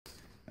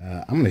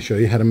I'm going to show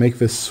you how to make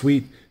this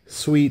sweet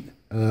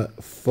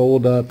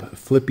fold-up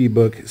flippy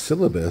book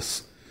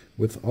syllabus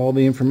with all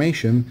the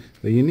information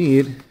that you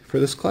need for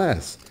this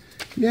class.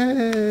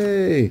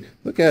 Yay!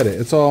 Look at it.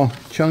 It's all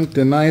chunked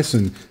and nice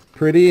and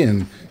pretty,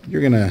 and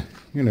you're gonna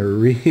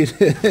read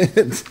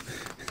it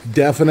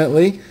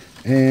definitely.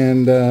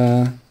 And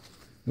a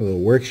little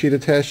worksheet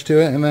attached to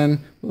it, and then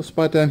a little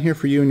spot down here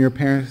for you and your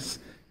parents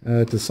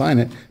to sign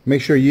it.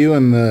 Make sure you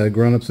and the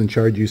grown-ups in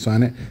charge, you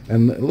sign it.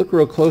 And look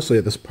real closely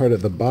at this part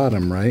at the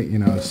bottom, right? You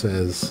know, it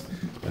says,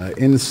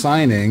 in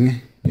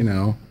signing, you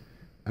know,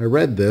 I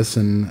read this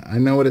and I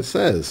know what it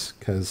says,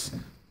 because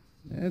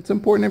it's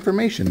important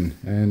information.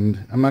 And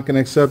I'm not going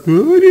to accept,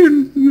 oh, I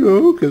didn't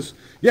know, because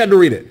you had to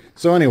read it.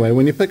 So anyway,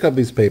 when you pick up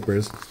these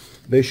papers,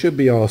 they should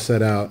be all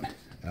set out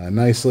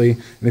nicely.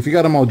 And if you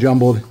got them all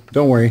jumbled,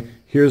 don't worry.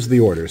 Here's the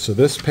order. So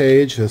this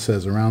page that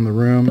says around the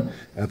room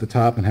at the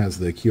top and has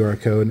the QR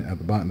code at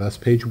the bottom, that's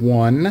page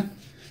 1.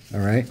 All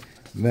right.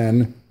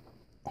 Then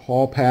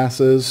hall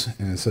passes,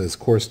 and it says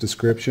course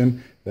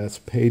description. That's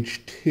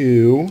page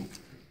 2.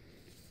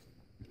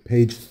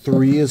 Page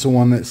 3 is the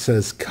one that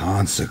says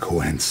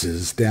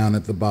consequences down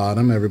at the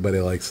bottom. Everybody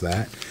likes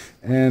that.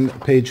 And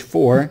page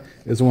 4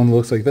 is the one that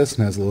looks like this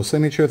and has a little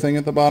signature thing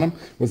at the bottom.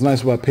 What's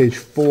nice about page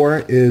 4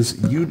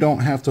 is you don't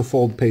have to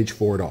fold page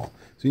 4 at all.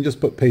 So you can just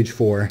put page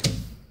 4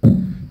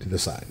 to the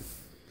side.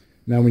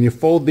 Now when you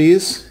fold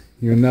these,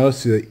 you'll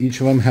notice that each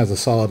of them has a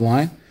solid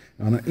line.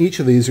 On each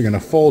of these, you're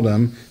going to fold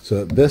them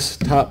so that this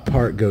top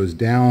part goes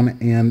down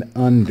and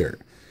under.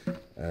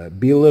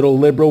 Be a little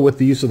liberal with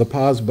the use of the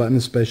pause button,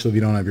 especially if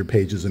you don't have your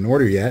pages in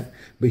order yet.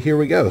 But here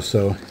we go.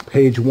 So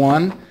page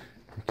 1,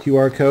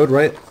 QR code,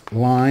 right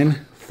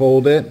line,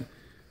 fold it,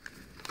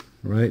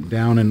 right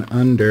down and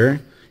under.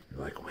 You're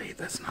like, wait,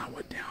 that's not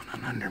what down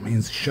and under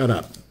means. Shut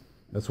up.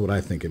 That's what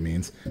I think it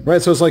means.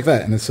 Right, so it's like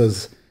that. And it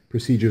says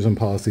procedures and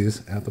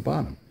policies at the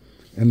bottom.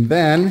 And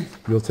then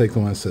you'll take the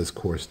one that says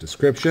course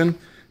description,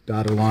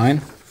 dotted line,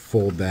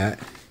 fold that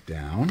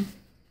down.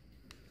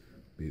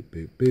 Boop,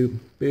 boop, boop,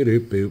 boop,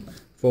 boop, boop.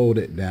 Fold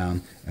it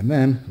down. And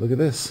then, look at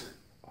this.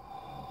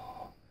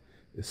 Oh,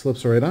 it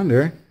slips right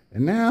under.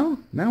 And now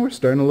we're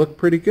starting to look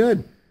pretty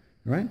good.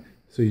 Right?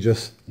 So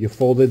you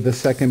folded the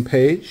second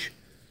page.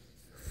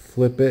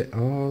 Flip it.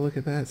 Oh, look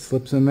at that. It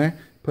slips in there.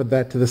 Put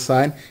that to the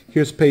side.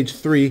 Here's page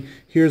 3.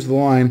 Here's the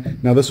line.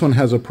 Now this one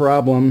has a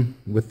problem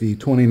with the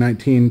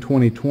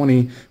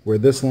 2019-2020 where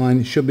this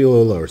line should be a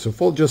little lower. So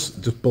fold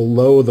just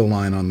below the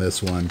line on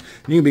this one.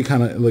 You can be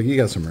kind of, look, you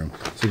got some room.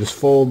 So just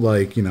fold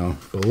like, you know,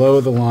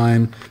 below the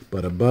line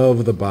but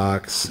above the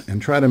box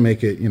and try to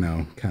make it, you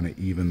know, kind of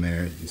even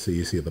there. You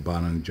see at the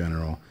bottom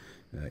general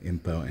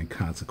info and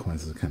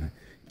consequences kind of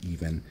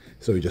even.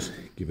 So we just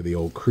give it the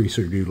old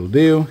creaser doodle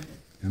do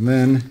and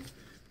then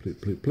bloop,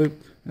 bloop, bloop.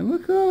 And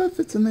look, oh, that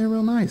fits in there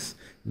real nice.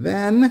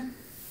 Then,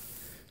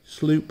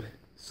 sloop,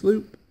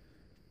 sloop.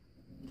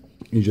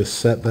 You just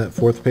set that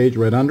fourth page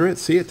right under it.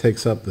 See, it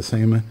takes up the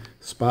same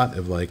spot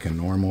of like a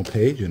normal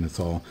page, and it's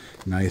all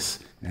nice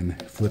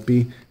and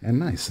flippy and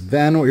nice.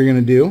 Then what you're going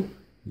to do,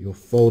 you'll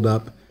fold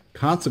up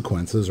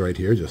consequences right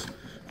here. Just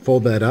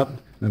fold that up.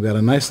 And I've got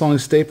a nice long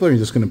stapler. You're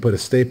just going to put a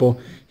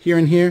staple here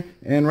and here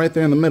and right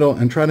there in the middle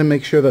and try to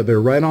make sure that they're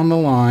right on the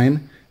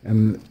line.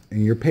 And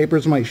your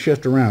papers might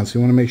shift around, so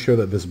you want to make sure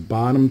that this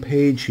bottom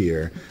page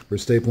here, we're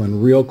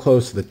stapling real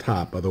close to the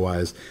top,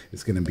 otherwise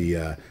it's going to be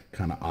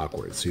kind of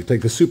awkward. So you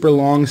take the super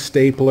long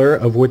stapler,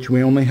 of which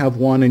we only have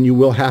one and you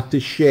will have to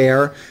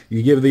share.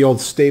 You give the old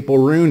staple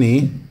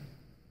Rooney,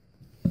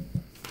 and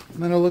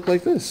then it'll look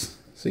like this.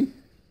 See?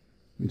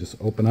 You just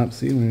open up,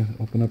 see? We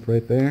open up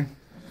right there.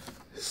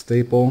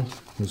 Staple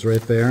is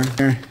right there.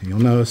 You'll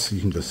notice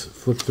you can just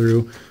flip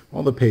through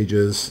all the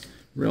pages,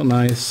 real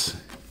nice.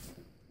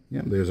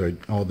 Yeah, there's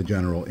all the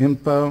general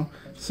info.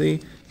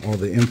 See? All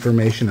the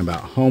information about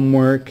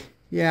homework.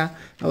 Yeah,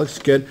 that looks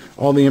good.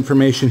 All the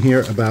information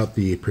here about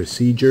the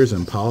procedures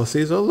and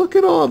policies. Oh, look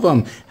at all of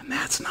them. And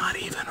that's not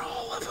even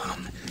all of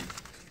them.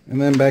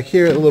 And then back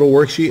here, a little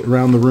worksheet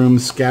around the room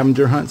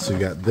scavenger hunt. So you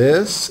got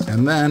this.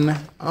 And then,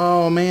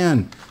 oh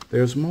man,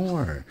 there's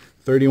more.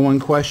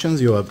 31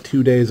 questions. You'll have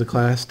 2 days of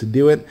class to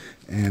do it.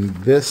 And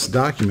this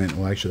document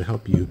will actually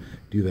help you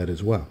do that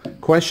as well.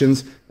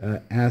 Questions,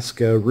 ask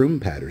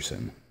Room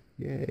Patterson.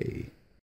 Yay.